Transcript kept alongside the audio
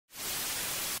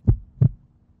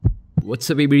What's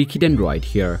up baby, Kid Android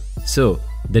here. So,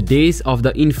 the days of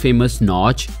the infamous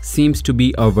notch seems to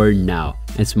be over now,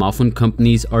 and smartphone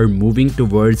companies are moving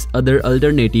towards other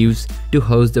alternatives to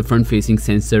house the front-facing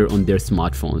sensor on their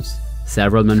smartphones.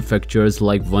 Several manufacturers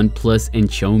like OnePlus and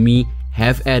Xiaomi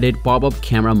have added pop-up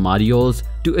camera modules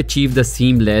to achieve the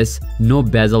seamless, no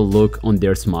bezel look on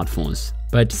their smartphones.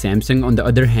 But Samsung on the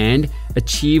other hand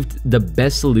achieved the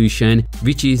best solution,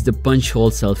 which is the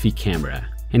punch-hole selfie camera.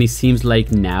 And it seems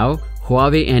like now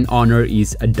Huawei and Honor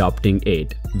is adopting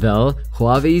it. Well,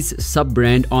 Huawei's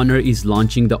sub-brand Honor is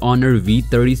launching the Honor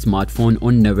V30 smartphone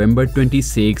on November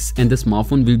 26, and the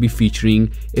smartphone will be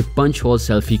featuring a punch-hole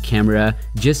selfie camera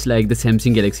just like the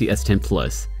Samsung Galaxy S10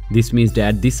 Plus. This means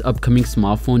that this upcoming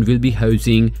smartphone will be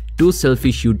housing two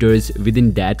selfie shooters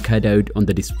within that cutout on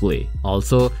the display.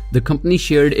 Also, the company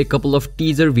shared a couple of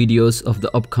teaser videos of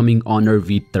the upcoming Honor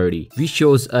V30, which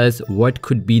shows us what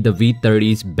could be the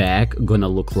V30's back gonna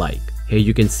look like. Here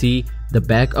you can see the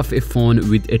back of a phone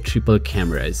with a triple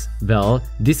cameras. Well,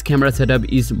 this camera setup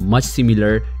is much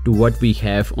similar to what we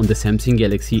have on the Samsung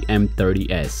Galaxy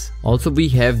M30s. Also, we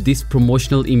have this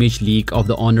promotional image leak of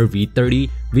the Honor V30,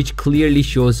 which clearly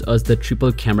shows us the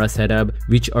triple camera setup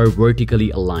which are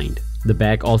vertically aligned. The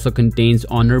back also contains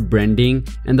Honor branding,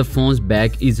 and the phone's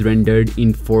back is rendered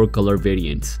in 4 color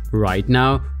variants. Right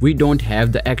now, we don't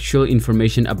have the actual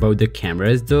information about the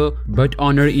cameras though, but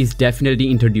Honor is definitely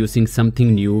introducing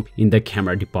something new in the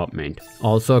camera department.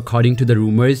 Also, according to the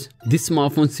rumors, this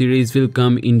smartphone series will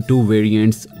come in 2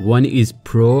 variants. One is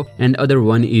Pro and other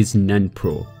one is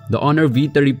non-Pro. The Honor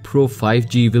V30 Pro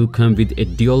 5G will come with a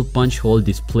dual punch-hole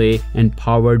display and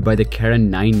powered by the Kirin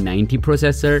 990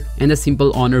 processor, and the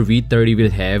simple Honor V30 will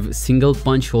have single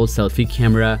punch-hole selfie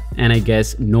camera and I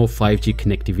guess no 5G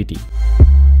connectivity.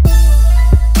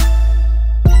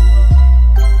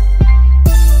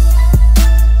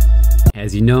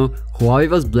 As you know, Huawei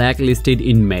was blacklisted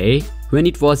in May when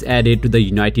it was added to the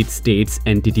United States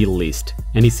Entity List,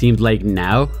 and it seems like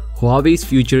now Huawei's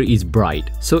future is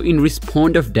bright. So in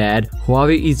response of that,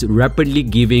 Huawei is rapidly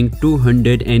giving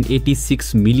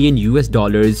 $286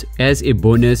 million as a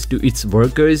bonus to its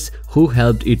workers who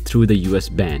helped it through the US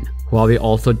ban. Huawei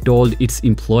also told its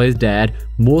employees that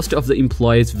most of the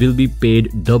employees will be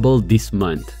paid double this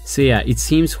month. So yeah, it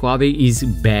seems Huawei is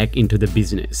back into the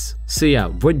business. So yeah,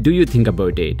 what do you think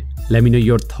about it? Let me know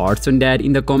your thoughts on that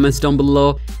in the comments down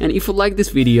below, and if you like this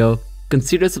video,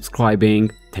 consider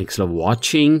subscribing. Thanks for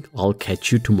watching. I'll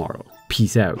catch you tomorrow.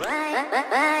 Peace out.